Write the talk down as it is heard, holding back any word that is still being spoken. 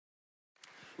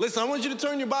Listen, I want you to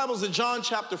turn your Bibles to John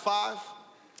chapter 5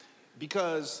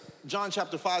 because John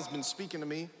chapter 5 has been speaking to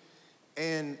me,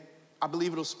 and I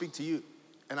believe it'll speak to you.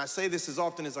 And I say this as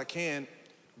often as I can,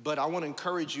 but I want to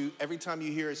encourage you every time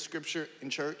you hear a scripture in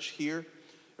church here,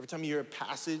 every time you hear a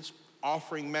passage,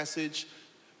 offering message,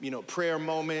 prayer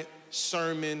moment,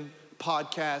 sermon,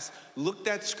 podcast, look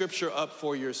that scripture up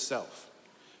for yourself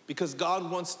because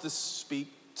God wants to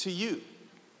speak to you,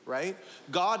 right?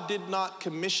 God did not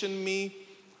commission me,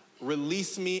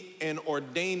 release me, and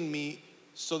ordain me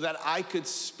so that I could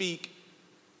speak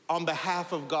on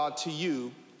behalf of God to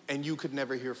you and you could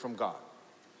never hear from God.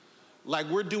 Like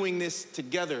we're doing this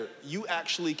together. You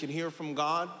actually can hear from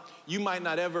God. You might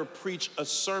not ever preach a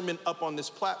sermon up on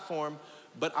this platform,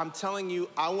 but I'm telling you,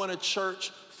 I want a church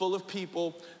full of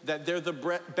people that they're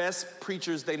the best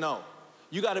preachers they know.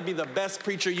 You got to be the best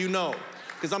preacher you know,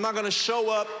 because I'm not going to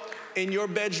show up in your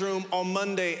bedroom on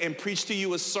Monday and preach to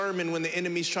you a sermon when the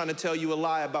enemy's trying to tell you a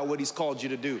lie about what he's called you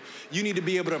to do. You need to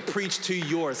be able to preach to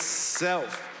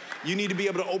yourself. You need to be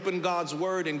able to open God's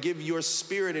word and give your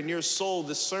spirit and your soul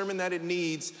the sermon that it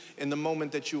needs in the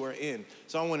moment that you are in.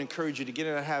 So I want to encourage you to get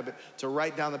in a habit to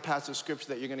write down the passage of scripture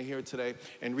that you're going to hear today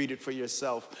and read it for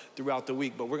yourself throughout the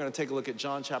week. But we're going to take a look at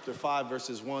John chapter 5,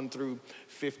 verses 1 through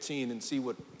 15 and see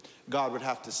what God would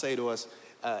have to say to us.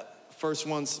 First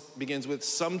one begins with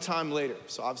sometime later.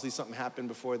 So obviously something happened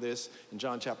before this in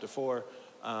John chapter 4.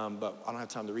 But I don't have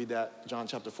time to read that. John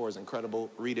chapter 4 is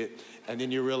incredible. Read it. And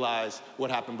then you realize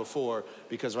what happened before,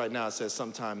 because right now it says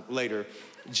sometime later.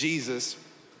 Jesus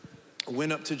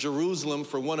went up to Jerusalem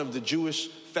for one of the Jewish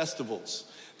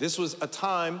festivals. This was a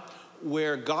time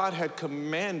where God had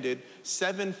commanded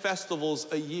 7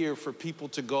 festivals a year for people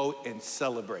to go and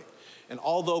celebrate. And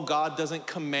although God doesn't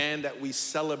command that we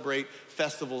celebrate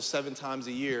festivals 7 times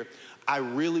a year, I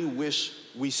really wish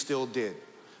we still did.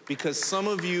 Because some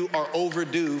of you are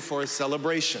overdue for a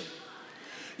celebration.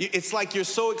 It's like you're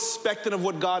so expectant of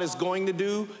what God is going to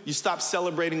do, you stop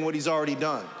celebrating what he's already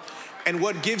done. And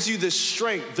what gives you the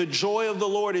strength, the joy of the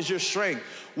Lord is your strength.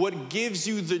 What gives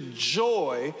you the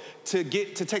joy to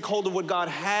take hold of what God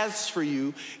has for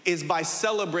you is by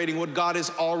celebrating what God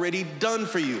has already done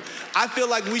for you. I feel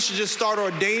like we should just start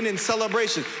ordaining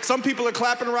celebration. Some people are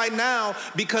clapping right now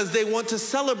because they want to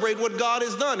celebrate what God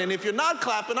has done. And if you're not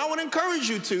clapping, I want to encourage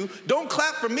you to. Don't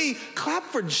clap for me, clap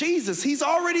for Jesus. He's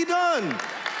already done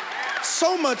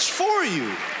so much for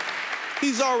you.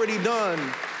 He's already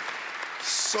done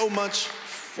so much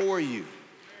for you.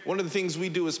 One of the things we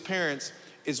do as parents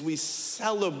is we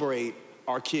celebrate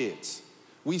our kids.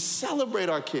 We celebrate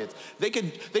our kids. They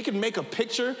could make a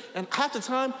picture, and half the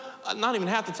time, not even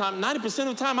half the time, 90%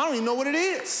 of the time, I don't even know what it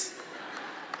is.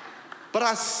 But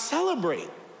I celebrate.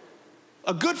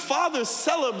 A good father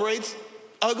celebrates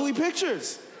ugly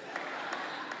pictures.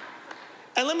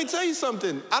 And let me tell you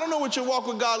something. I don't know what your walk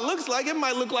with God looks like. It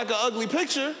might look like an ugly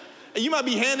picture, and you might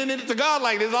be handing it to God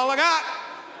like, this is all I got.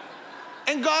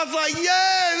 And God's like,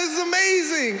 yeah, this is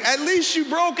amazing. At least you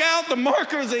broke out the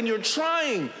markers and you're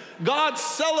trying. God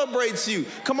celebrates you.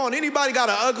 Come on, anybody got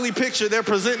an ugly picture they're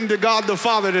presenting to God the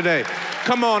Father today?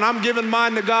 Come on, I'm giving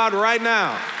mine to God right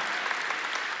now.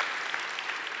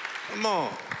 Come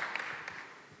on.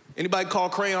 Anybody call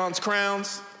crayons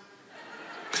crowns?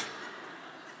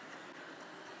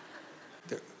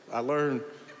 I learned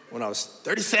when I was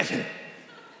 37.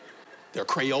 They're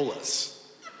Crayolas.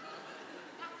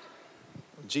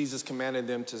 Jesus commanded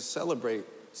them to celebrate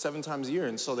 7 times a year.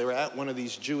 And so they were at one of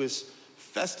these Jewish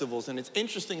festivals. And it's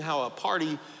interesting how a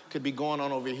party could be going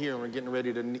on over here and we're getting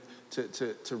ready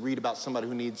to read about somebody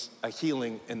who needs a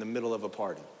healing in the middle of a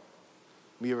party.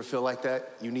 You ever feel like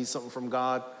that? You need something from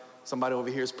God. Somebody over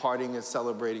here is partying and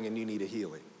celebrating and you need a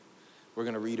healing. We're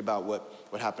going to read about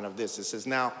what happened of this. It says,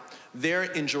 now, there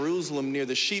in Jerusalem near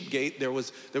the sheep gate, there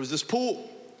was this pool,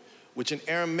 which in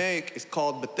Aramaic is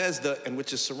called Bethesda, and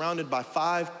which is surrounded by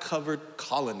 5 covered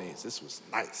colonnades. This was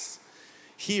nice.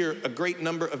 Here, a great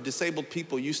number of disabled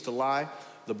people used to lie,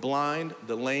 the blind,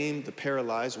 the lame, the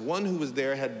paralyzed. One who was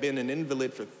there had been an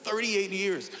invalid for 38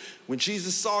 years. When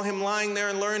Jesus saw him lying there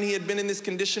and learned he had been in this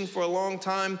condition for a long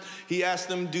time, he asked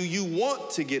him, do you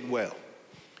want to get well?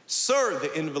 Sir,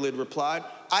 the invalid replied,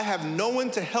 I have no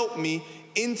one to help me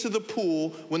into the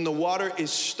pool when the water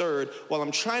is stirred. While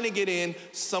I'm trying to get in,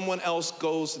 someone else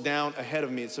goes down ahead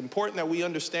of me. It's important that we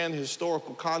understand the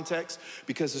historical context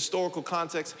because historical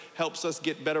context helps us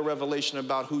get better revelation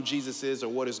about who Jesus is or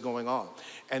what is going on.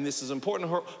 And this is important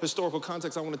historical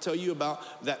context I want to tell you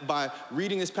about, that by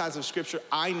reading this passage of scripture,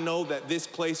 I know that this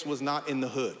place was not in the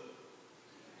hood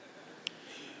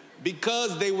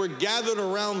because they were gathered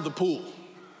around the pool.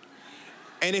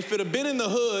 And if it had been in the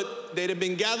hood, they'd have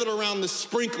been gathered around the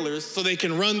sprinklers so they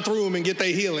can run through them and get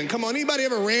their healing. Come on, anybody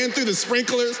ever ran through the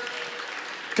sprinklers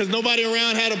because nobody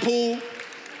around had a pool?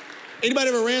 Anybody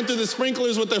ever ran through the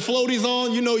sprinklers with their floaties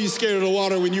on? You know you're scared of the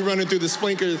water when you're running through the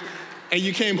sprinklers and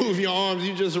you can't move your arms,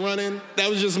 you just running. That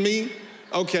was just me?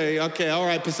 Okay, all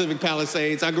right, Pacific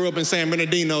Palisades. I grew up in San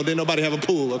Bernardino, didn't nobody have a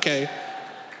pool, okay?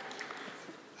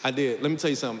 I did. Let me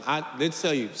tell you something. I did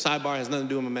tell you, sidebar has nothing to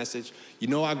do with my message. You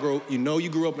know you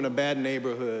grew up in a bad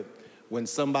neighborhood when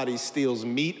somebody steals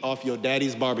meat off your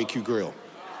daddy's barbecue grill.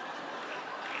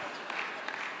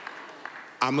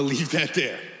 I'm gonna leave that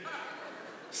there.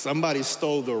 Somebody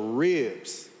stole the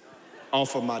ribs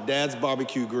off of my dad's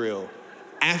barbecue grill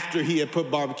after he had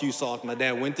put barbecue sauce. My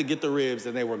dad went to get the ribs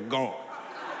and they were gone.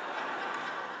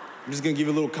 I'm just gonna give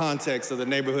you a little context of the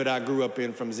neighborhood I grew up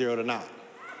in from 0 to 9.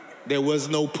 There was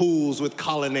no pools with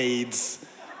colonnades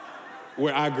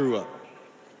where I grew up.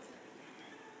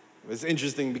 It's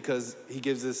interesting because he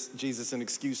gives Jesus an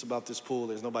excuse about this pool.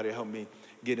 There's nobody to help me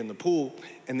get in the pool.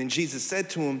 And then Jesus said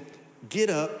to him,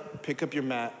 get up, pick up your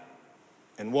mat,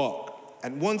 and walk.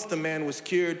 And once the man was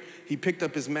cured, he picked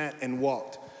up his mat and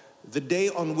walked. The day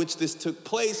on which this took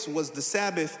place was the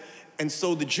Sabbath. And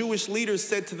so the Jewish leaders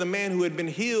said to the man who had been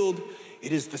healed,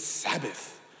 it is the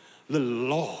Sabbath. The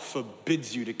law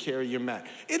forbids you to carry your mat.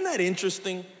 Isn't that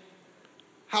interesting?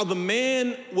 How the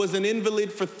man was an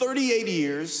invalid for 38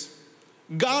 years,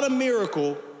 got a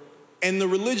miracle, and the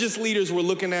religious leaders were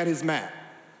looking at his mat.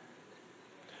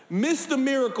 Missed the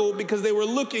miracle because they were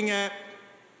looking at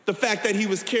the fact that he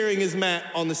was carrying his mat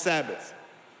on the Sabbath.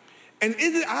 And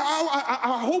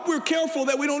I hope we're careful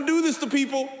that we don't do this to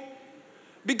people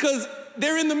because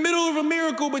they're in the middle of a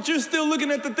miracle, but you're still looking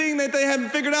at the thing that they haven't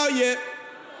figured out yet.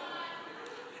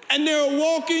 And they're a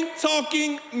walking,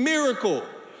 talking miracle.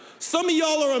 Some of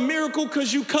y'all are a miracle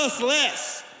because you cuss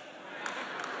less.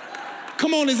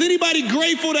 Come on, is anybody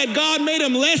grateful that God made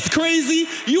them less crazy?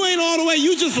 You ain't all the way,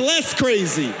 you just less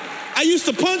crazy. I used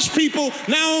to punch people,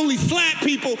 now I only slap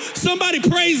people. Somebody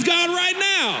praise God right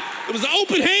now. It was an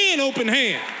open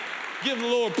hand. Give the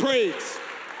Lord praise.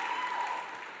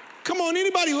 Come on,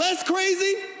 anybody less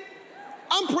crazy?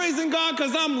 I'm praising God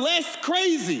because I'm less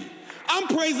crazy. I'm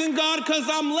praising God because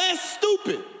I'm less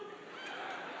stupid.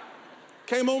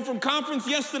 Came home from conference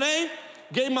yesterday,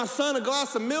 gave my son a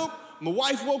glass of milk. My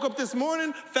wife woke up this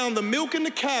morning, found the milk in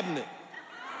the cabinet.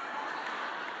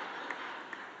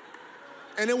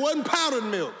 And it wasn't powdered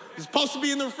milk. It's supposed to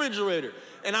be in the refrigerator.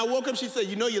 And I woke up, she said,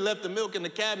 you know you left the milk in the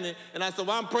cabinet. And I said,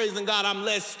 well, I'm praising God, I'm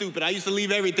less stupid. I used to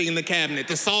leave everything in the cabinet,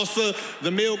 the salsa,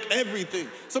 the milk, everything.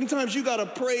 Sometimes you gotta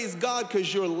praise God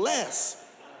because you're less.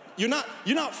 You're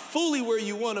not fully where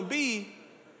you wanna be,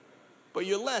 but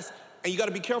you're less. And you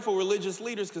gotta be careful, religious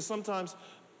leaders, because sometimes,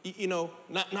 you know,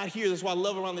 not here. That's why I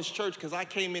love around this church, because I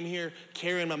came in here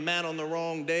carrying a mat on the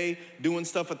wrong day, doing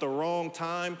stuff at the wrong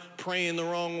time, praying the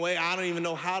wrong way. I don't even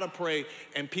know how to pray.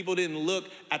 And people didn't look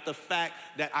at the fact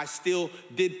that I still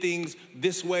did things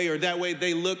this way or that way.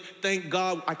 They looked, thank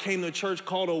God I came to a church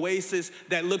called Oasis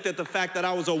that looked at the fact that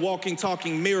I was a walking,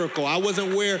 talking miracle. I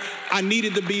wasn't where I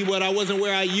needed to be, but I wasn't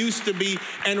where I used to be.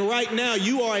 And right now,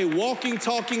 you are a walking,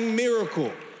 talking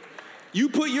miracle. You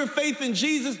put your faith in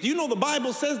Jesus. Do you know the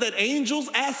Bible says that angels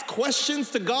ask questions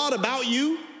to God about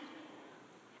you?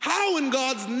 How in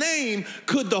God's name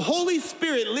could the Holy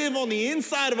Spirit live on the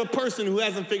inside of a person who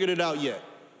hasn't figured it out yet,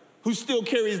 who still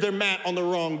carries their mat on the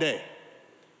wrong day?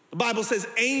 The Bible says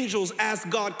angels ask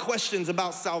God questions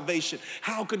about salvation.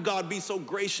 How could God be so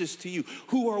gracious to you?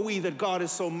 Who are we that God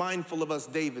is so mindful of us,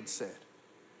 David said.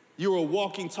 You're a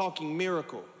walking, talking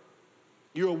miracle.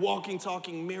 You're a walking,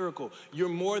 talking miracle. You're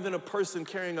more than a person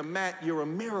carrying a mat. You're a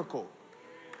miracle.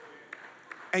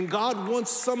 And God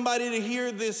wants somebody to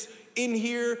hear this in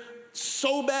here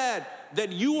so bad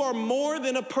that you are more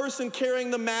than a person carrying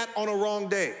the mat on a wrong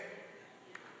day.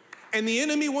 And the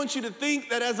enemy wants you to think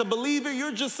that as a believer,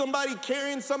 you're just somebody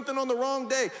carrying something on the wrong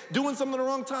day, doing something at the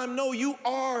wrong time. No, you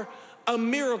are a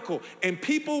miracle. And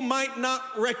people might not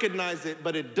recognize it,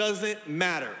 but it doesn't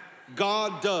matter.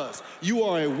 God does. You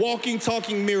are a walking,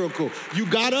 talking miracle. You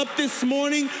got up this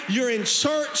morning, you're in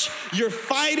church, you're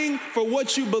fighting for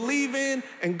what you believe in,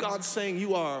 and God's saying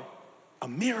you are a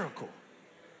miracle.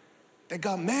 They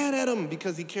got mad at him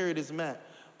because he carried his mat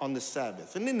on the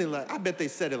Sabbath. And then I bet they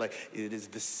said it like, it is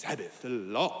the Sabbath. The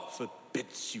law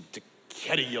forbids you to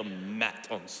carry your mat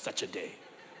on such a day.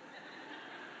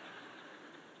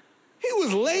 He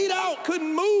was laid out,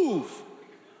 couldn't move.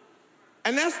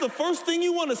 And that's the first thing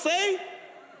you want to say?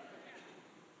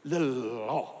 The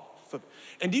law.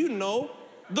 And do you know,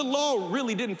 the law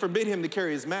really didn't forbid him to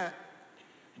carry his mat.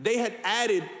 They had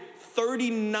added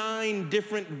 39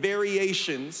 different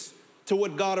variations to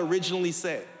what God originally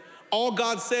said. All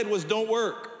God said was don't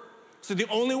work. So the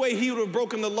only way he would have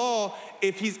broken the law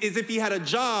is if he had a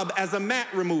job as a mat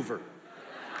remover.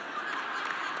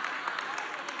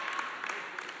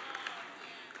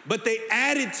 But they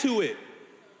added to it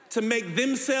to make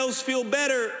themselves feel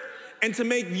better and to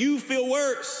make you feel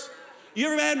worse. You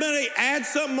ever had somebody add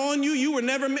something on you you were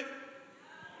never meant,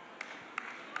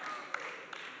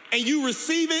 and you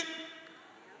receive it?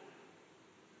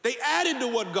 They added to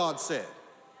what God said.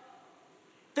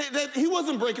 He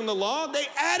wasn't breaking the law. They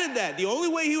added that. The only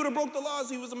way he would have broke the law is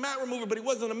he was a mat remover, but he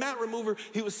wasn't a mat remover.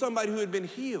 He was somebody who had been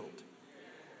healed.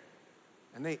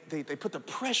 And they put the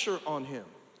pressure on him.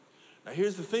 Now,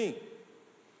 here's the thing.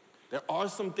 There are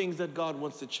some things that God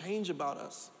wants to change about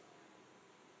us,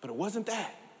 but it wasn't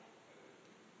that.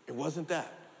 It wasn't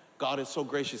that. God is so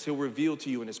gracious. He'll reveal to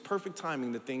you in his perfect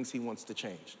timing the things he wants to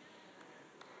change,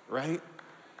 right?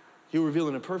 He'll reveal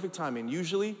in a perfect timing.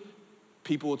 Usually,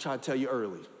 people will try to tell you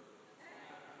early.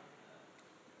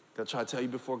 They'll try to tell you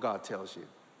before God tells you.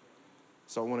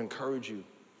 So I want to encourage you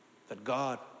that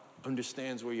God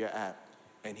understands where you're at,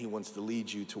 and he wants to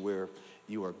lead you to where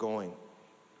you are going.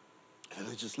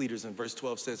 Religious leaders in verse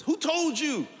 12 says, who told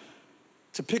you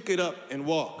to pick it up and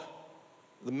walk?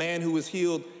 The man who was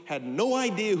healed had no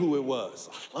idea who it was.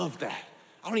 I love that.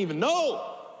 I don't even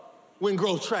know when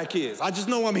growth track is. I just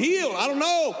know I'm healed. I don't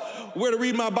know where to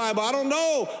read my Bible. I don't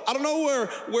know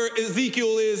where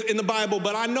Ezekiel is in the Bible,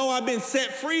 but I know I've been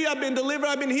set free. I've been delivered.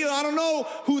 I've been healed. I don't know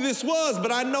who this was,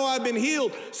 but I know I've been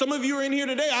healed. Some of you are in here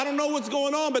today. I don't know what's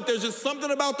going on, but there's just something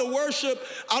about the worship.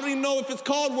 I don't even know if it's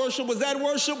called worship. Was that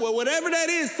worship? Well, whatever that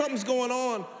is, something's going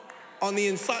on the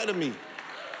inside of me. He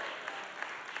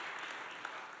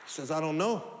says, I don't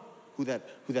know who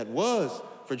that was,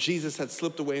 for Jesus had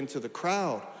slipped away into the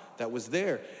crowd that was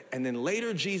there. And then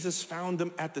later Jesus found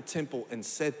him at the temple and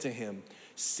said to him,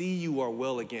 see, you are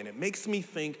well again. It makes me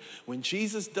think when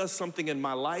Jesus does something in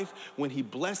my life, when he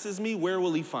blesses me, where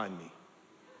will he find me?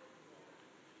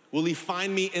 Will he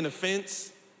find me in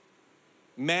offense,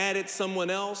 mad at someone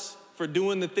else for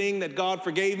doing the thing that God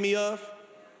forgave me of?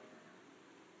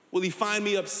 Will he find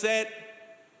me upset?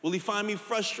 Will he find me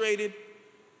frustrated?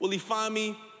 Will he find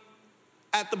me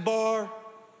at the bar?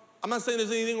 I'm not saying there's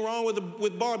anything wrong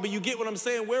with bar, but you get what I'm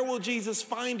saying. Where will Jesus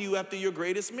find you after your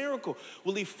greatest miracle?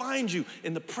 Will he find you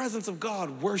in the presence of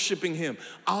God, worshiping him,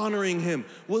 honoring him?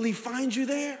 Will he find you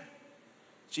there?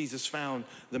 Jesus found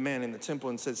the man in the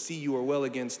temple and said, see, you are well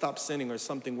again. Stop sinning or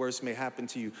something worse may happen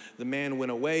to you. The man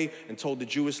went away and told the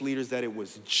Jewish leaders that it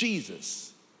was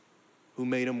Jesus who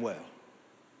made him well.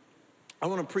 I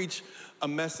want to preach a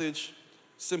message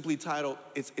simply titled,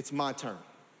 It's My Turn.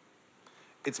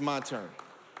 It's my turn.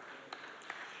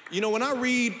 You know, when I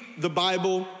read the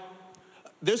Bible,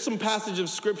 there's some passages of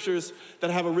scriptures that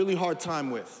I have a really hard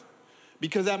time with.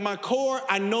 Because at my core,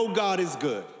 I know God is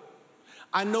good.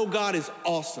 I know God is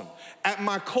awesome. At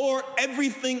my core,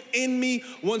 everything in me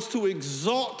wants to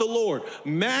exalt the Lord,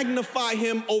 magnify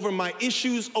him over my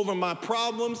issues, over my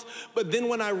problems. But then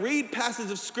when I read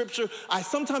passages of scripture,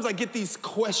 sometimes I get these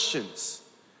questions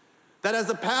that as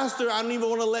a pastor, I don't even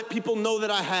want to let people know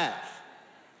that I have.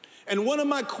 And one of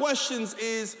my questions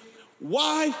is,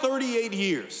 why 38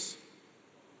 years?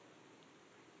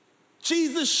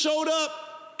 Jesus showed up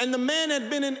and the man had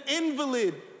been an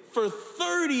invalid for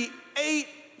 38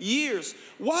 years.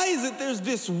 Why is it there's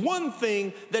this one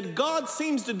thing that God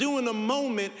seems to do in a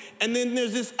moment, and then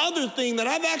there's this other thing that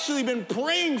I've actually been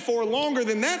praying for longer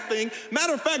than that thing?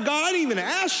 Matter of fact, God, I didn't even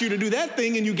ask you to do that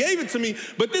thing and you gave it to me,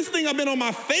 but this thing I've been on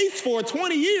my face for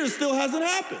 20 years still hasn't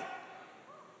happened.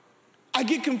 I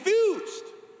get confused.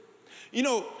 You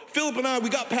know, Philip and I, we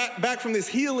got back from this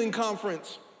healing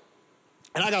conference,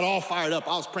 and I got all fired up.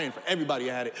 I was praying for everybody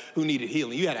who needed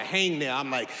healing. You had a hangnail. I'm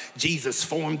like, Jesus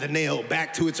formed the nail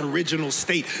back to its original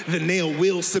state. The nail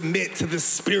will submit to the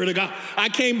Spirit of God. I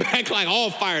came back like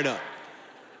all fired up,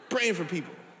 praying for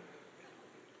people.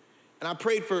 And I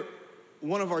prayed for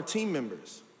one of our team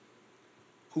members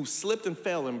who slipped and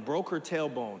fell and broke her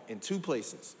tailbone in 2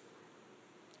 places.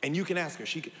 And you can ask her,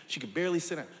 she could barely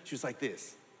sit down. She was like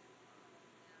this.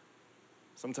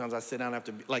 Sometimes I sit down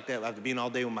after being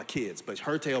all day with my kids, but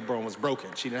her tailbone was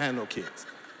broken. She didn't have no kids.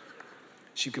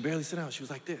 She could barely sit down. She was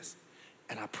like this.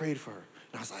 And I prayed for her.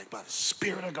 And I was like, by the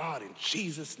Spirit of God, in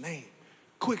Jesus' name,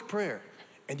 quick prayer.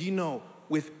 And you know,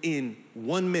 within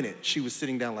 1 minute, she was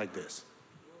sitting down like this.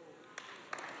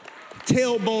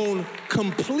 Tailbone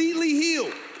completely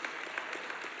healed.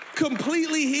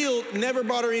 completely healed, never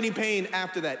brought her any pain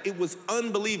after that. It was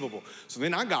unbelievable. So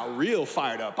then I got real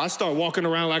fired up. I start walking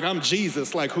around like I'm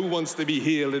Jesus, like who wants to be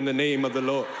healed in the name of the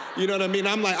Lord? You know what I mean?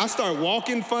 I'm like, I start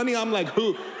walking funny. I'm like,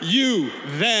 who? You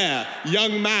there,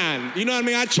 young man. You know what I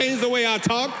mean? I changed the way I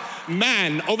talk.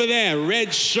 Man, over there,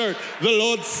 red shirt. The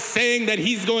Lord's saying that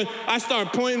he's going. I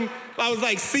start pointing. I was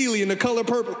like Celie in The Color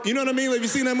Purple. You know what I mean? Have you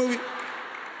seen that movie?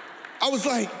 I was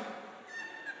like,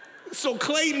 so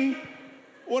Clayton,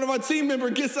 one of our team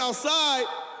members, gets outside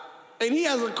and he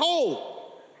has a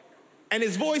cold and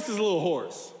his voice is a little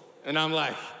hoarse. And I'm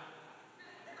like,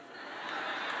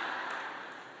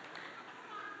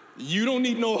 you don't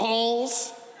need no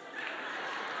halls.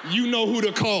 You know who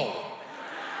to call.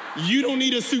 You don't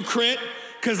need a secret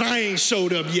because I ain't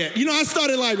showed up yet. You know, I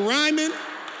started like rhyming.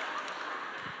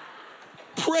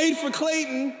 Prayed for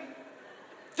Clayton.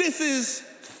 This is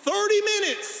 30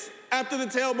 minutes after the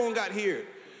tailbone got here.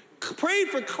 Prayed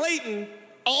for Clayton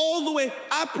all the way.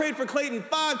 I prayed for Clayton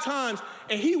 5 times,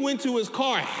 and he went to his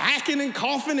car hacking and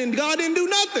coughing, and God didn't do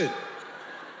nothing.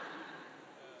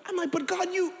 I'm like, but God,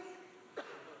 you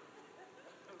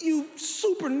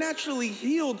supernaturally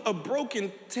healed a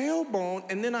broken tailbone,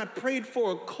 and then I prayed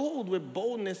for a cold with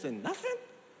boldness and nothing?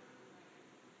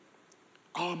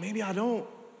 Oh, maybe I don't.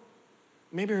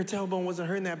 Maybe her tailbone wasn't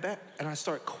hurting that bad. And I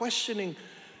start questioning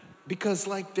because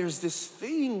like there's this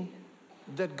thing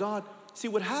that God, see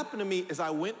what happened to me is I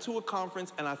went to a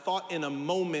conference and I thought in a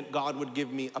moment God would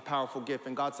give me a powerful gift.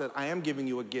 And God said, I am giving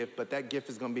you a gift, but that gift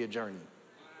is gonna be a journey.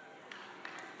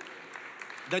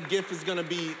 That gift is gonna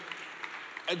be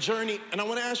a journey. And I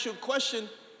wanna ask you a question.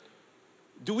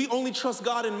 Do we only trust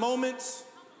God in moments,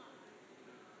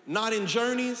 not in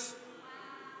journeys?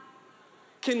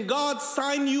 Can God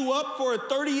sign you up for a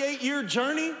 38-year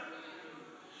journey?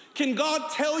 Can God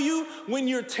tell you when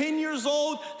you're 10 years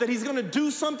old that he's gonna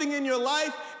do something in your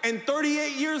life and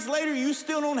 38 years later you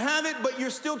still don't have it, but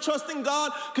you're still trusting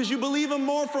God because you believe him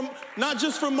more from, not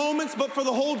just for moments, but for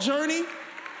the whole journey?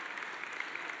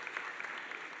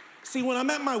 See, when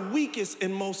I'm at my weakest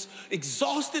and most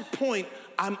exhausted point,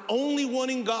 I'm only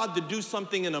wanting God to do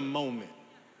something in a moment.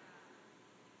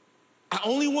 I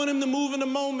only want him to move in a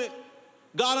moment.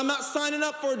 God, I'm not signing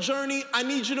up for a journey. I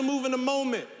need you to move in a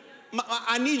moment.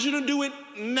 I need you to do it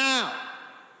now.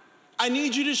 I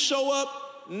need you to show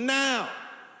up now.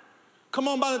 Come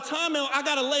on, by the time I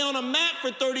gotta lay on a mat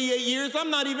for 38 years, I'm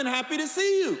not even happy to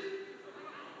see you.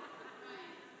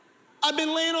 I've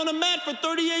been laying on a mat for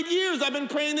 38 years. I've been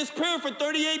praying this prayer for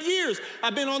 38 years.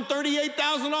 I've been on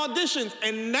 38,000 auditions,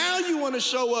 and now you wanna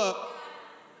show up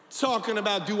talking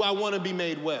about, do I wanna be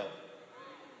made well?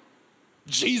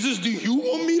 Jesus, do you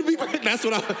want me to be? That's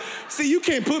what see, you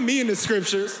can't put me in the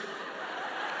scriptures.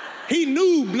 He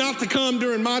knew not to come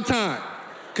during my time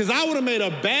because I would have made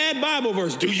a bad Bible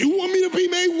verse. Do you want me to be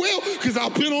made well? Because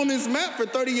I've been on this mat for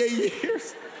 38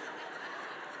 years.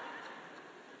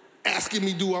 Asking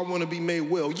me, do I want to be made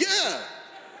well? Yeah.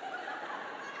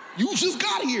 You just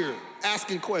got here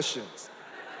asking questions.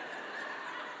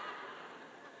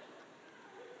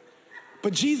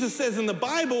 But Jesus says in the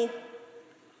Bible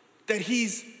that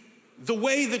he's the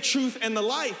way, the truth, and the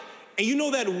life. And you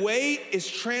know that way is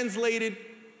translated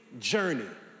journey.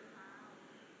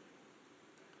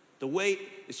 The way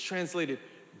is translated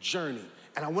journey.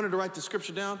 And I wanted to write the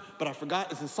scripture down, but I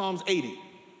forgot. It's in Psalms 80,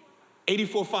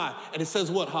 84:5. And it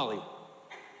says what, Holly?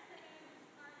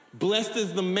 Blessed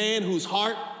is the man whose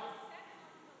heart,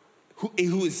 who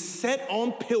is set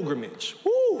on pilgrimage.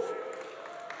 Woo!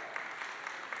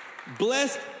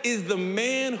 Blessed is the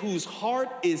man whose heart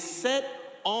is set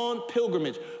on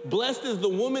pilgrimage. Blessed is the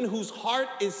woman whose heart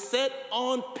is set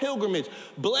on pilgrimage.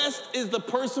 Blessed is the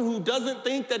person who doesn't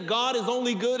think that God is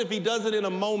only good if he does it in a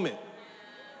moment.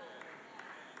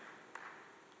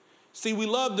 See, we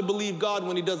love to believe God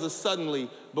when he does it suddenly,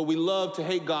 but we love to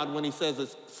hate God when he says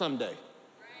it someday.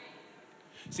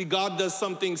 See, God does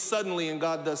something suddenly and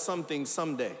God does something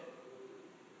someday.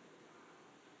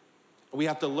 We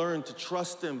have to learn to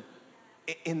trust him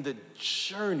in the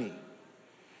journey.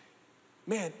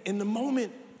 Man, in the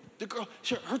moment, the girl,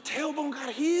 her tailbone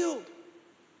got healed.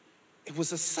 It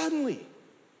was a suddenly.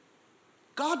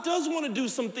 God does want to do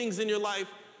some things in your life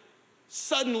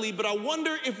suddenly, but I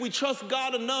wonder if we trust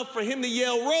God enough for him to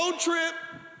yell, road trip.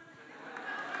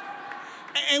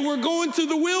 And we're going to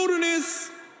the wilderness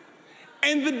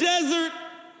and the desert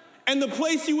and the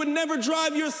place you would never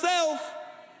drive yourself.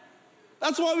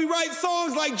 That's why we write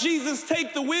songs like Jesus,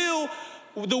 take the wheel,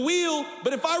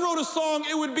 but if I wrote a song,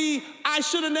 it would be, I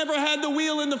should have never had the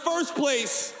wheel in the first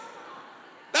place.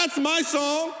 That's my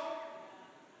song.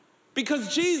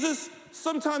 Because Jesus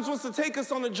sometimes wants to take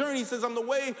us on a journey. He says, I'm the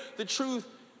way, the truth,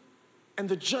 And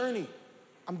the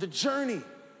journey,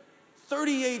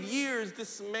 38 years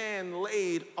this man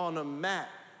laid on a mat,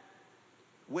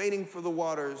 waiting for the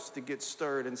waters to get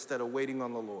stirred instead of waiting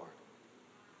on the Lord.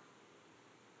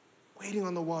 Waiting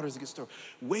on the waters to get stirred.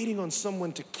 Waiting on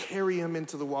someone to carry him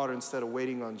into the water instead of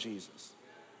waiting on Jesus.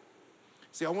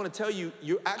 See, I want to tell you,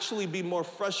 you'll actually be more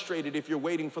frustrated if you're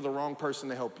waiting for the wrong person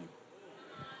to help you.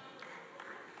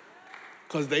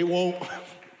 Because they won't.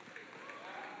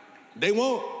 They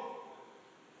won't.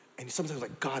 And sometimes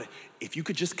like, God, if you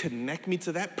could just connect me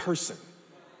to that person.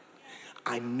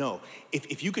 I know.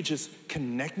 If you could just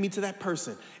connect me to that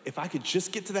person, if I could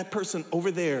just get to that person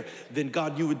over there, then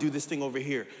God, you would do this thing over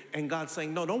here. And God's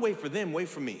saying, no, don't wait for them, wait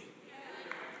for me.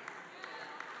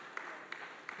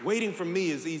 Waiting for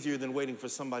me is easier than waiting for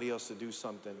somebody else to do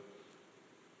something.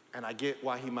 And I get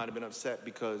why he might have been upset,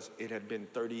 because it had been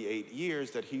 38 years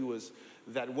that he was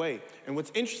that way. And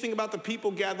what's interesting about the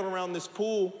people gathered around this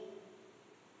pool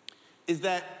is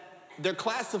that they're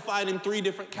classified in 3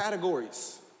 different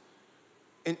categories.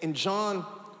 In John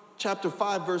chapter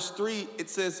 5, verse 3, it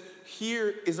says,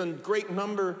 here is a great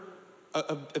number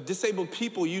of disabled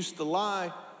people used to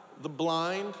lie: the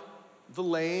blind, the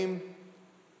lame,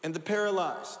 and the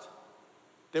paralyzed.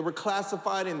 They were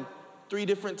classified in 3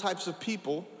 different types of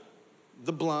people: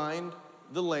 the blind,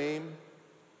 the lame,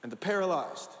 and the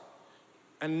paralyzed.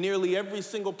 And nearly every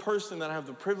single person that I have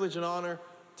the privilege and honor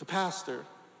to pastor,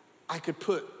 I could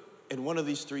put in one of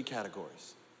these 3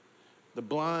 categories: the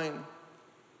blind,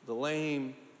 the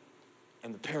lame,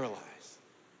 and the paralyzed.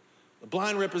 The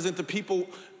blind represent the people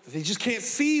that they just can't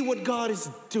see what God is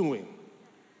doing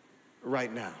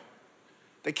right now.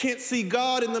 They can't see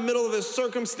God in the middle of their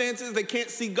circumstances. They can't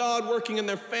see God working in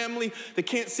their family. They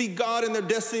can't see God in their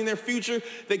destiny, in their future.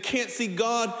 They can't see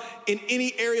God in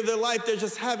any area of their life. They're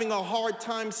just having a hard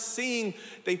time seeing.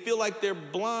 They feel like they're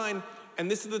blind. And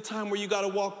this is the time where you got to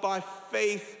walk by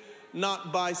faith,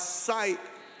 not by sight,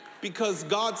 because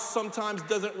God sometimes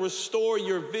doesn't restore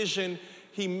your vision.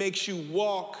 He makes you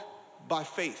walk by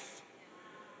faith.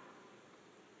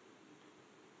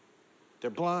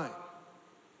 They're blind.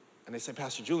 And they say,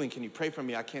 Pastor Julian, can you pray for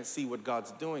me? I can't see what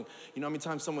God's doing. You know how many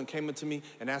times someone came up to me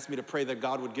and asked me to pray that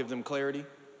God would give them clarity?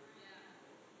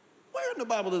 Where in the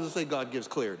Bible does it say God gives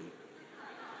clarity?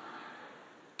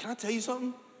 Can I tell you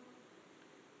something?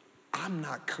 I'm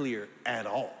not clear at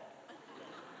all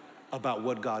about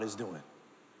what God is doing.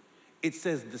 It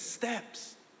says the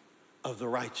steps of the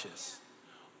righteous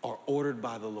are ordered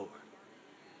by the Lord.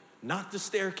 Not the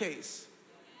staircase,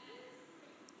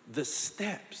 the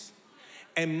steps.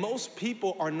 And most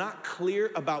people are not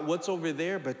clear about what's over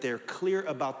there, but they're clear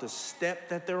about the step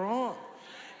that they're on.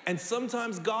 And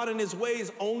sometimes God in his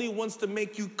ways only wants to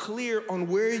make you clear on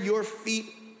where your feet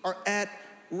are at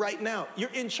right now.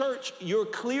 You're in church, you're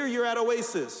clear, you're at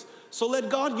Oasis. So let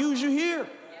God use you here.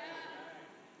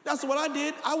 That's what I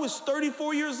did. I was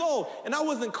 34 years old, and I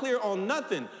wasn't clear on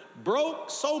nothing.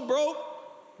 Broke, so broke,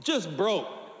 just broke.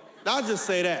 I'll just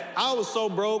say that. I was so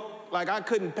broke, like I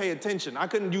couldn't pay attention. I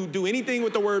couldn't do anything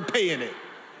with the word pay in it.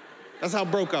 That's how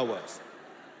broke I was.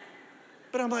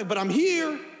 But I'm like, but I'm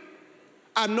here.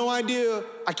 I have no idea.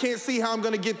 I can't see how I'm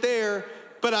going to get there,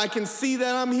 but I can see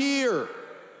that I'm here.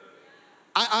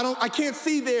 I can't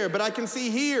see there, but I can see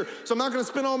here. So I'm not going to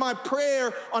spend all my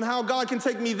prayer on how God can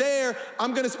take me there.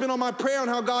 I'm going to spend all my prayer on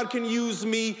how God can use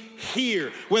me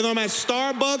here. Whether I'm at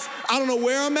Starbucks, I don't know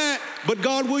where I'm at, but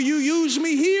God, will you use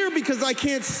me here? Because I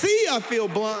can't see, I feel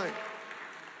blind.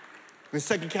 The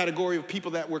second category of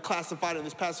people that were classified in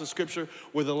this passage of scripture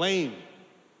were the lame.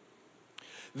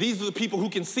 These are the people who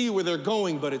can see where they're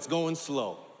going, but it's going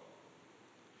slow.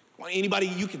 Anybody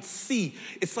you can see,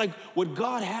 it's like what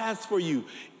God has for you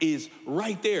is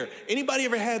right there. Anybody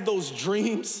ever had those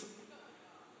dreams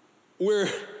where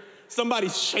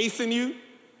somebody's chasing you?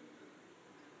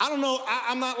 I don't know,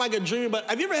 I'm not like a dreamer, but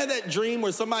have you ever had that dream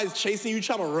where somebody's chasing you,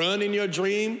 trying to run in your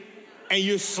dream, and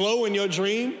you're slow in your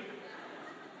dream?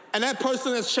 And that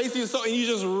person that's chasing you, and you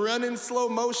just run in slow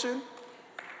motion?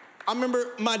 I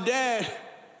remember my dad,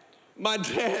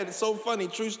 it's so funny,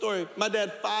 true story. My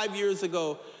dad 5 years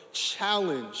ago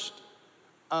challenged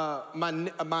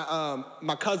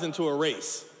my cousin to a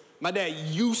race. My dad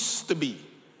used to be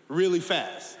really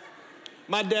fast.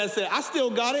 My dad said, I still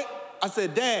got it. I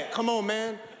said, Dad, come on,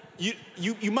 man.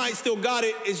 You might still got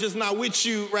it. It's just not with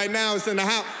you right now. It's in the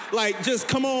house. Like, just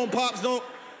come on, Pops,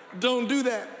 don't do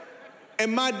that.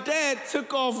 And my dad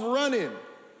took off running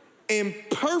in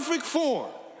perfect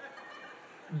form.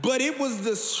 But it was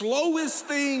the slowest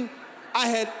thing I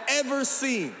had ever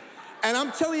seen. And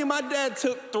I'm telling you, my dad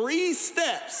took 3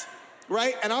 steps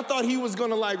right? And I thought he was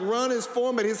gonna like run his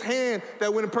form, but his hand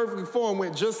that went in perfect form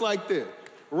went just like this,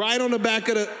 right on the back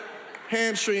of the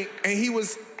hamstring, and he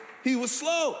was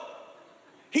slow.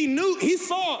 He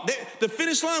saw the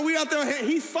finish line, we out there,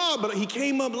 he saw it, but he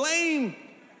came up lame.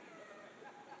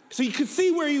 So he could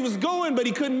see where he was going, but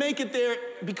he couldn't make it there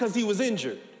because he was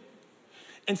injured.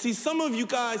 And see, some of you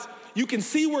guys, you can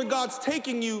see where God's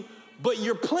taking you, but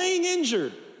you're playing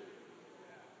injured.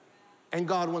 And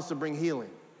God wants to bring healing.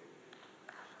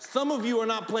 Some of you are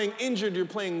not playing injured, you're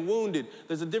playing wounded.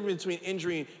 There's a difference between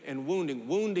injury and wounding.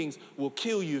 Woundings will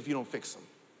kill you if you don't fix them.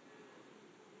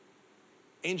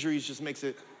 Injuries just makes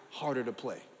it harder to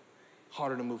play,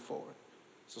 harder to move forward.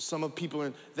 So some of people are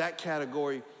in that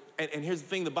category. And here's the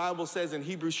thing, the Bible says in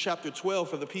Hebrews chapter 12,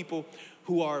 for the people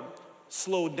who are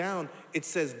slowed down, it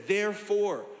says,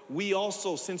 therefore, we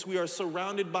also, since we are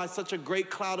surrounded by such a great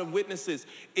cloud of witnesses,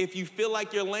 if you feel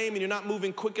like you're lame and you're not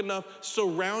moving quick enough,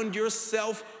 surround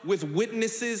yourself with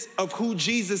witnesses of who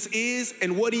Jesus is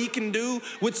and what he can do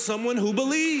with someone who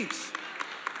believes.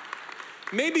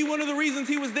 Maybe one of the reasons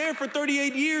he was there for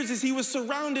 38 years is he was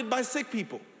surrounded by sick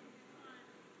people.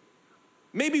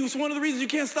 Maybe it was one of the reasons you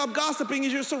can't stop gossiping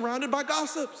is you're surrounded by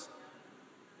gossips.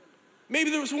 Maybe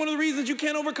there was one of the reasons you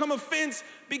can't overcome offense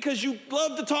because you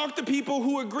love to talk to people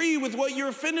who agree with what you're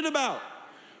offended about.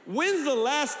 When's the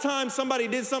last time somebody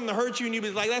did something to hurt you and you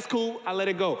was like, that's cool, I let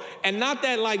it go. And not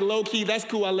that like low key, that's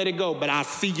cool, I let it go, but I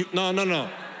see you. No.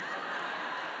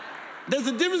 There's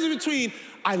a difference between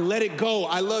I let it go,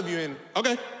 I love you, and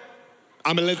okay,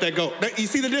 I'm gonna let that go. You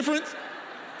see the difference?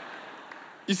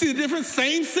 You see the difference?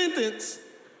 Same sentence,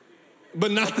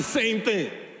 but not the same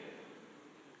thing.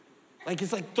 Like,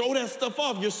 it's like, throw that stuff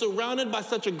off. You're surrounded by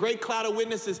such a great cloud of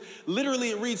witnesses.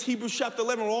 Literally, it reads Hebrews chapter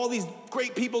 11, where all these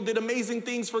great people did amazing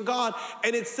things for God.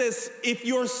 And it says, if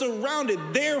you're surrounded,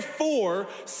 therefore,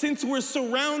 since we're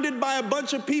surrounded by a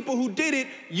bunch of people who did it,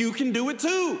 you can do it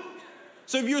too.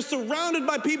 So if you're surrounded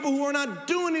by people who are not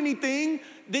doing anything,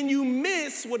 then you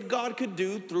miss what God could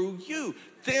do through you.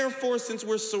 Therefore, since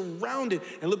we're surrounded,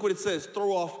 and look what it says,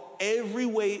 throw off every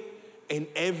weight and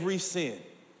every sin.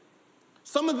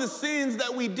 Some of the sins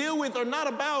that we deal with are not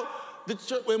about,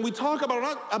 when we talk about,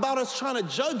 not about us trying to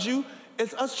judge you,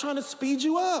 it's us trying to speed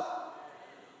you up.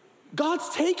 God's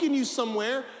taking you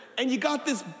somewhere, and you got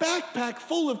this backpack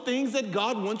full of things that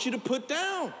God wants you to put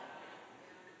down.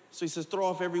 So he says, throw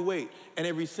off every weight and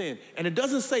every sin. And it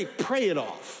doesn't say pray it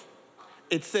off.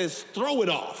 It says throw it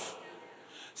off.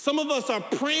 Some of us are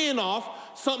praying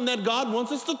off something that God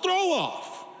wants us to throw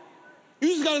off. You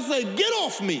just gotta say, get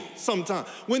off me sometime.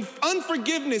 When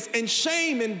unforgiveness and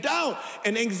shame and doubt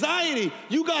and anxiety,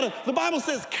 the Bible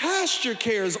says, cast your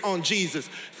cares on Jesus.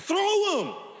 Throw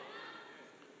them.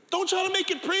 Don't try to make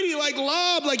it pretty, like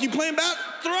lob, like you playing bat.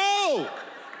 Throw,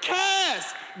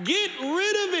 cast, get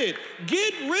rid of it.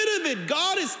 Get rid of it.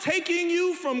 God is taking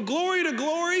you from glory to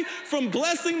glory, from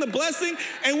blessing to blessing.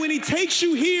 And when he takes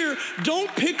you here,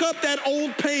 don't pick up that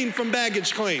old pain from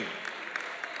baggage claim.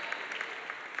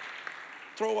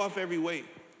 Throw off every weight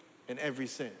and every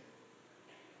sin.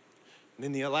 And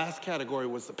then the last category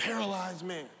was the paralyzed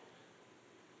man.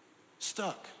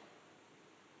 Stuck.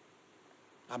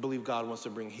 I believe God wants to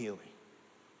bring healing.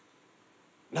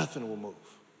 Nothing will move.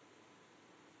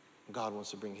 God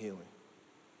wants to bring healing,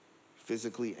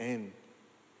 physically and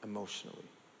emotionally.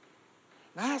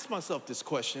 And I asked myself this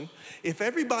question. If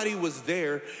everybody was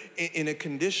there in a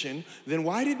condition, then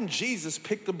why didn't Jesus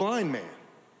pick the blind man?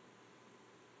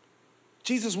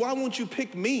 Jesus, why won't you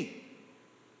pick me?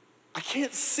 I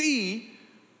can't see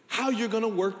how you're gonna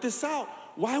work this out.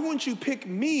 Why won't you pick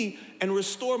me and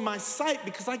restore my sight?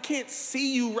 Because I can't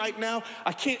see you right now.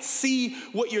 I can't see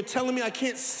what you're telling me. I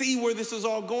can't see where this is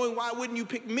all going. Why wouldn't you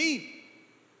pick me?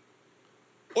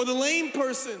 Or the lame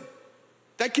person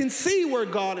that can see where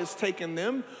God has taken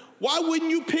them. Why wouldn't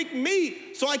you pick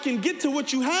me so I can get to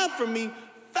what you have for me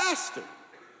faster?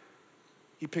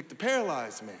 He picked the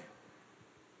paralyzed man.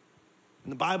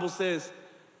 And the Bible says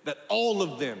that all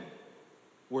of them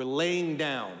were laying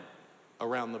down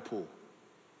around the pool.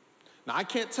 Now, I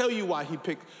can't tell you why he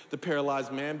picked the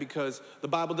paralyzed man because the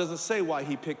Bible doesn't say why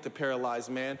he picked the paralyzed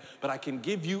man, but I can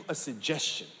give you a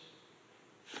suggestion.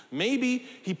 Maybe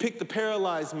he picked the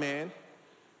paralyzed man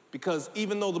because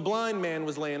even though the blind man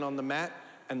was laying on the mat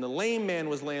and the lame man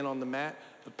was laying on the mat,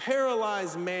 the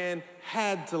paralyzed man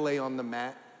had to lay on the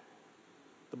mat.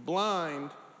 The blind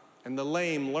and the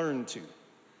lame learn to.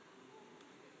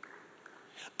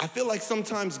 I feel like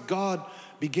sometimes God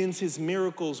begins his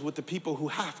miracles with the people who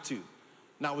have to,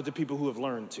 not with the people who have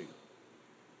learned to.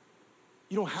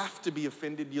 You don't have to be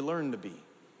offended, you learn to be.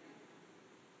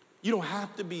 You don't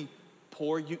have to be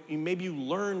poor, maybe you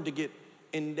learn to get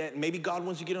in that maybe God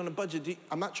wants you to get on a budget.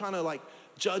 I'm not trying to like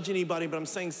judge anybody, but I'm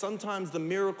saying sometimes the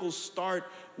miracles start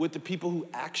with the people who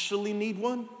actually need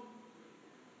one.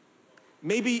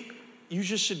 Maybe you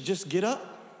just should just get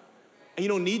up and you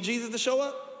don't need Jesus to show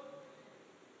up.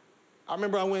 I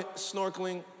remember I went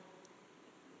snorkeling.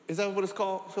 Is that what it's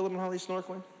called, Philip and Holly,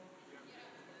 snorkeling?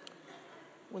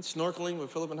 Went snorkeling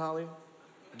with Philip and Holly,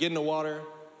 get in the water,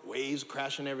 waves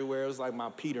crashing everywhere. It was like my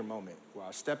Peter moment where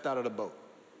I stepped out of the boat.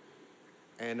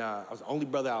 And I was the only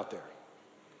brother out there.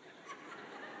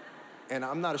 And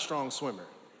I'm not a strong swimmer.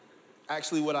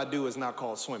 Actually, what I do is not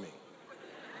called swimming.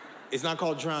 It's not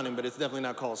called drowning, but it's definitely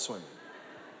not called swimming.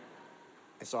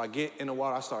 And so I get in the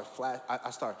water,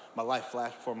 my life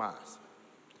flashed before my eyes.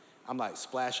 I'm like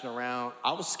splashing around.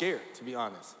 I was scared, to be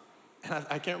honest. And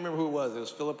I can't remember who it was. It was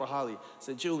Philip or Holly. I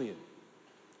said, Julian,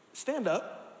 stand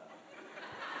up.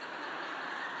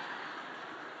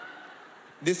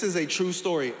 This is a true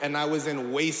story, and I was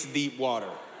in waist-deep water.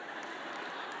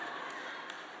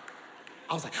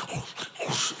 I was like,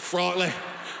 frog, like,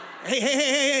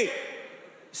 hey,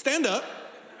 stand up.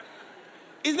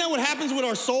 Isn't that what happens with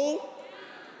our soul?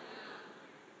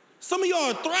 Some of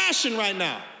y'all are thrashing right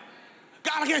now.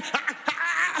 God,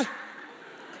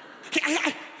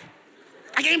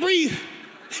 I can't breathe.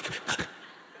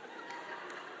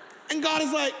 And God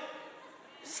is like,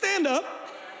 stand up.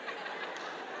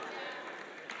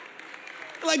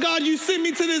 Like, God, you sent me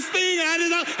to this thing, and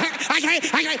I can't,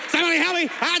 somebody help me.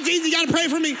 Jesus, you gotta pray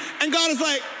for me. And God is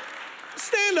like,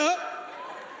 stand up.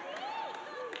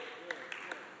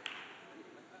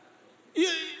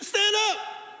 Stand up.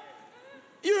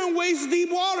 You're in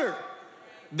waist-deep water.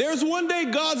 There's one day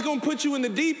God's gonna put you in the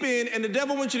deep end, and the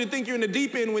devil wants you to think you're in the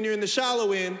deep end when you're in the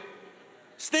shallow end.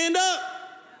 Stand up.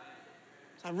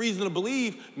 I have reason to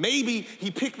believe maybe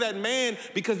he picked that man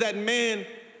because that man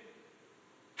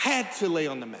had to lay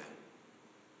on the mat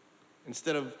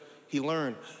instead of he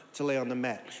learned to lay on the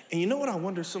mat. And you know what I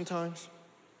wonder sometimes?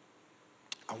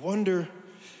 I wonder,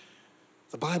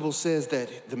 the Bible says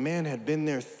that the man had been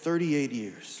there 38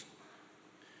 years.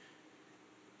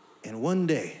 And one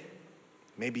day,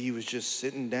 maybe he was just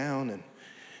sitting down and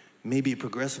maybe it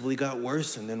progressively got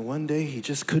worse, and then one day he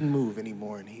just couldn't move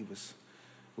anymore and he was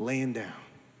laying down.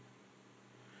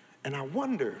 And I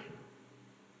wonder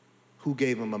who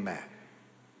gave him a mat.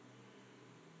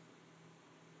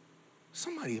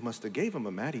 Somebody must have gave him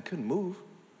a mat. He couldn't move.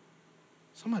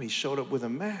 Somebody showed up with a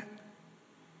mat.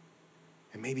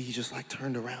 And maybe he just like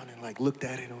turned around and like looked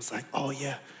at it and was like, oh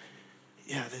yeah,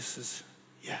 this is,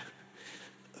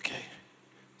 okay,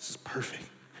 this is perfect.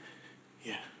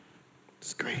 Yeah,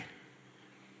 it's great.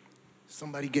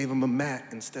 Somebody gave him a mat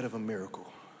instead of a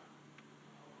miracle.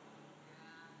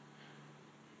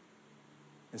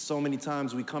 And so many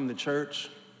times we come to church,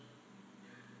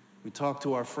 we talk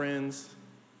to our friends,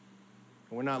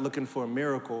 and we're not looking for a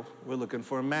miracle, we're looking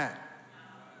for a mat.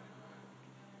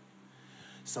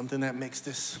 Something that makes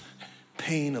this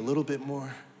pain a little bit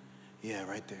more,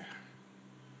 right there.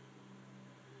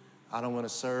 I don't want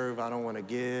to serve, I don't want to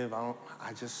give,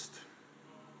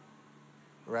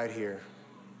 right here.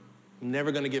 I'm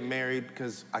never going to get married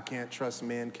because I can't trust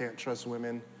men, can't trust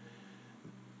women.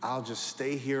 I'll just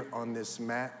stay here on this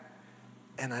mat.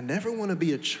 And I never want to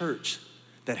be a church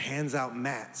that hands out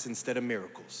mats instead of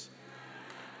miracles.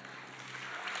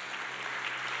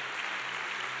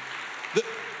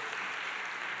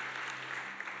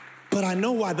 But I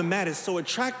know why the mat is so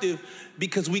attractive,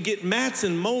 because we get mats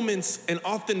and moments and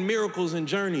often miracles and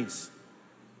journeys.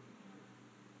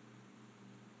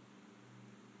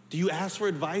 Do you ask for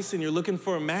advice and you're looking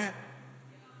for a mat?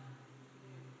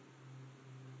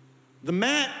 The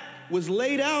mat was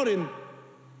laid out and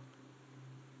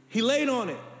he laid on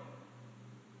it.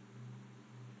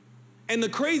 And the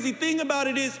crazy thing about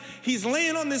it is he's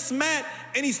laying on this mat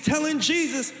and he's telling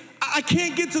Jesus, I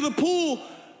can't get to the pool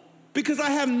because I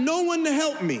have no one to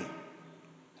help me.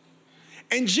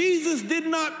 And Jesus did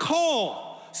not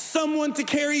call someone to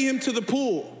carry him to the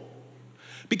pool,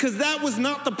 because that was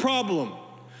not the problem.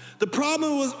 The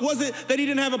problem wasn't that he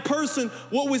didn't have a person.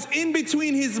 What was in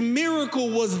between his miracle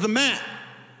was the mat.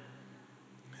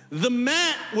 The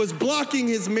mat was blocking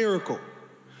his miracle.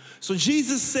 So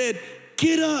Jesus said,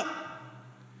 get up,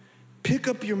 pick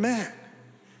up your mat.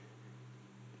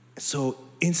 So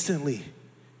instantly,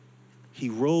 he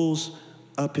rolls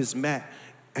up his mat.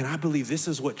 And I believe this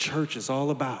is what church is all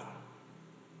about.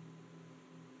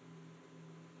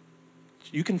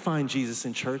 You can find Jesus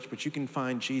in church, but you can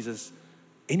find Jesus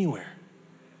anywhere.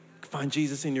 You can find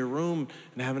Jesus in your room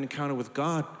and have an encounter with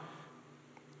God.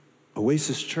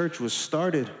 Oasis Church was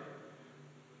started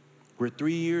We're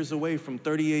 3 years away from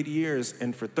 38 years,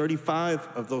 and for 35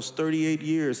 of those 38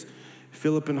 years,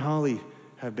 Philip and Holly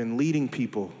have been leading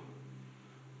people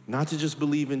not to just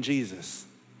believe in Jesus,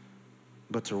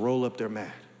 but to roll up their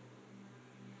mat.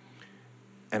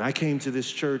 And I came to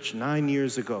this church 9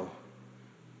 years ago,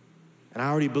 and I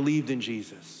already believed in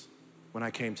Jesus when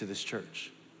I came to this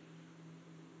church.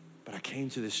 But I came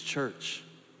to this church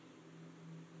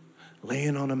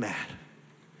laying on a mat.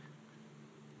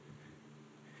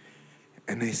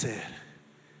 And they said,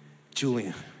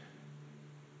 Julian.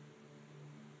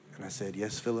 And I said,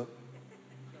 yes, Philip.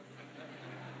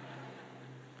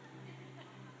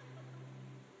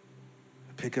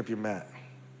 Pick up your mat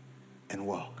and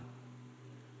walk.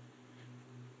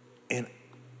 And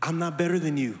I'm not better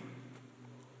than you.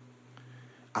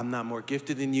 I'm not more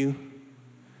gifted than you.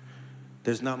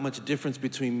 There's not much difference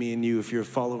between me and you if you're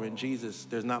following Jesus.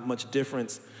 There's not much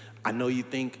difference. I know you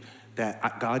think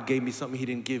that God gave me something he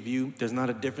didn't give you. There's not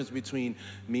a difference between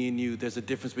me and you. There's a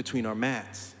difference between our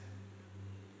mats.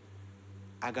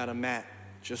 I got a mat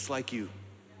just like you,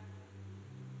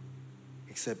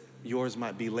 except yours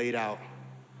might be laid out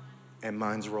and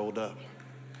mine's rolled up.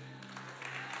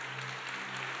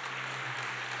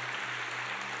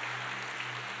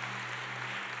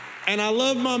 And I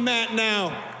love my mat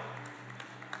now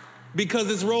because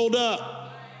it's rolled up.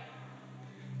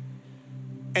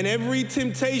 And every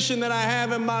temptation that I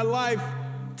have in my life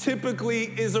typically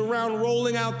is around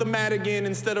rolling out the mat again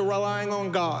instead of relying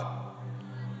on God.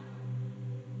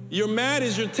 Your mat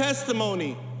is your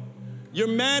testimony. Your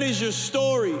mat is your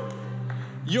story.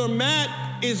 Your mat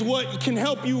is what can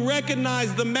help you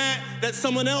recognize the mat that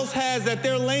someone else has that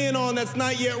they're laying on that's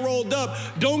not yet rolled up.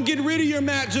 Don't get rid of your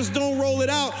mat, just don't roll it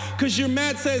out, because your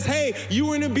mat says, hey, you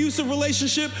were in an abusive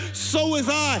relationship, so was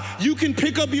I. You can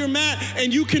pick up your mat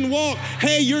and you can walk.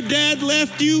 Hey, your dad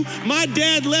left you. My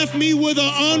dad left me with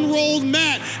an unrolled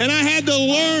mat, and I had to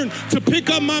learn to pick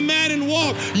up my mat and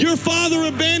walk. Your father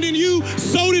abandoned you,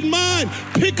 so did mine.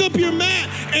 Pick up your mat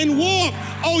and walk.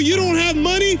 Oh, you don't have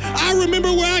money? I remember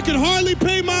where I could hardly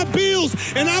pay my bills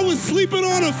and I was sleeping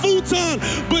on a futon,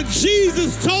 but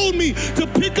Jesus told me to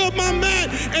pick up my mat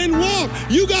and walk.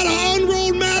 You got an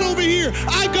unrolled mat over here.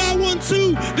 I got one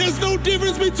too. There's no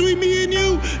difference between me and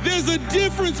you. There's a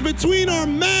difference between our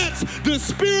mats. The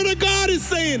Spirit of God is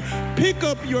saying, pick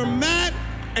up your mat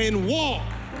and walk.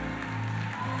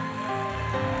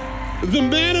 The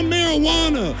mat of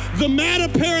marijuana, the mat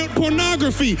of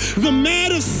pornography, the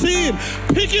mat of sin.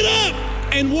 Pick it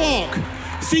up and walk.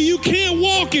 See, you can't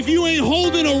walk if you ain't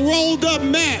holding a rolled up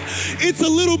mat. It's a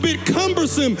little bit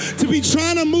cumbersome to be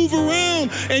trying to move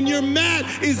around and your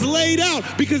mat is laid out,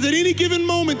 because at any given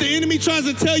moment the enemy tries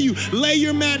to tell you, lay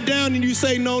your mat down, and you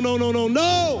say, no, no, no, no,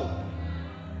 no.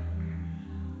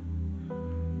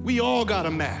 We all got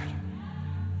a mat.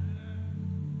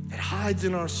 It hides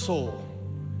in our soul.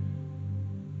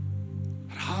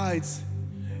 Hides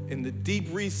in the deep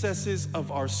recesses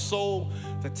of our soul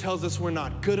that tells us we're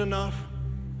not good enough,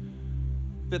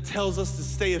 that tells us to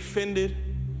stay offended,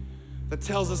 that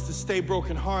tells us to stay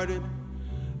brokenhearted,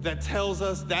 that tells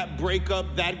us that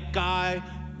breakup, that guy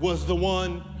was the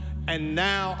one, and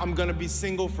now I'm gonna be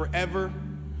single forever,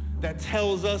 that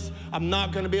tells us I'm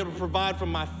not gonna be able to provide for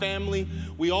my family.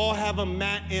 We all have a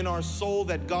mat in our soul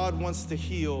that God wants to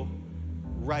heal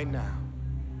right now.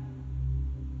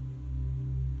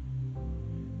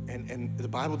 And the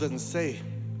Bible doesn't say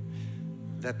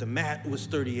that the mat was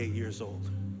 38 years old.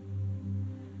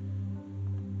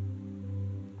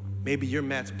 Maybe your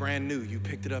mat's brand new. You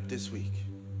picked it up this week.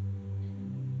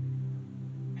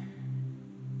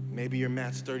 Maybe your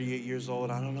mat's 38 years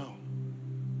old. I don't know.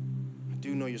 I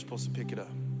do know you're supposed to pick it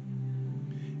up.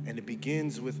 And it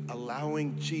begins with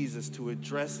allowing Jesus to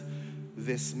address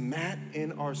this mat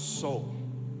in our soul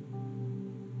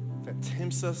that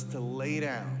tempts us to lay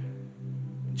down.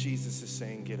 Jesus is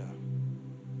saying, get up.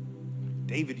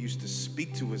 David used to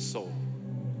speak to his soul.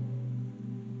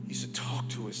 He used to talk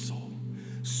to his soul.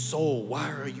 Soul,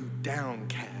 why are you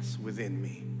downcast within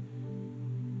me?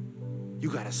 You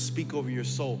got to speak over your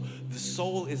soul. The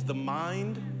soul is the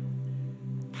mind,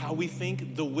 how we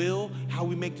think, the will, how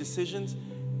we make decisions,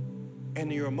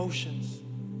 and your emotions.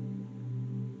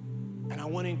 And I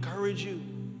want to encourage you,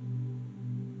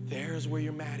 there's where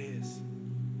your mat is.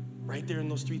 Right there in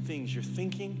those three things: your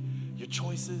thinking, your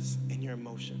choices, and your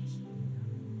emotions.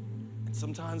 And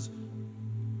sometimes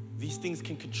these things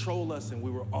can control us, and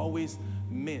we were always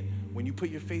meant, when you put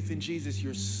your faith in Jesus,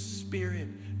 your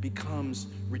spirit becomes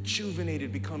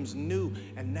rejuvenated, becomes new,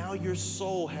 and now your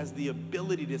soul has the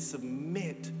ability to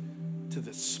submit to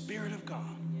the Spirit of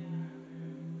God.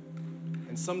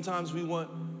 And sometimes we want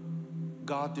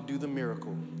God to do the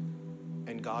miracle,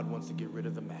 and God wants to get rid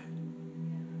of the mad.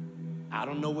 I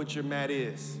don't know what your mad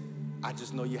is. I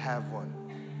just know you have one.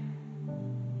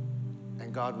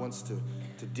 And God wants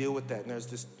to deal with that. And there's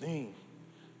this thing,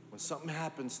 when something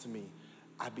happens to me,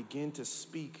 I begin to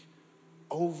speak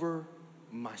over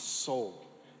my soul.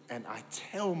 And I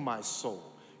tell my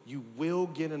soul, you will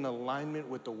get in alignment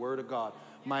with the word of God.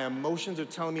 My emotions are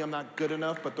telling me I'm not good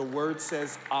enough, but the word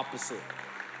says opposite.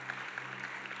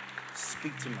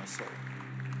 Speak to my soul.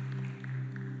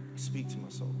 Speak to my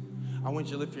soul. I want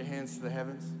you to lift your hands to the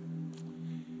heavens.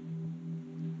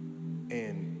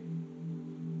 And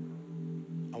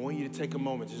I want you to take a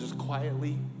moment to just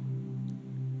quietly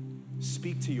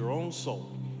speak to your own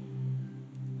soul.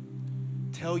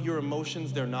 Tell your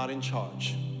emotions they're not in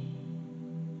charge.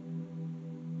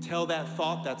 Tell that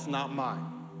thought that's not mine.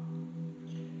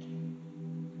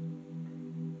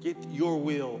 Get your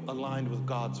will aligned with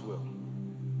God's will.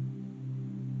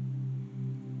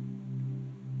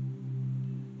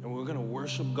 And we're going to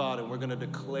worship God, and we're going to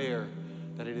declare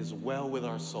that it is well with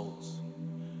our souls.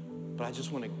 But I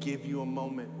just want to give you a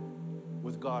moment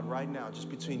with God right now, just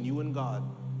between you and God,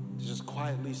 to just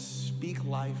quietly speak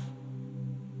life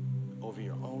over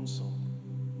your own soul.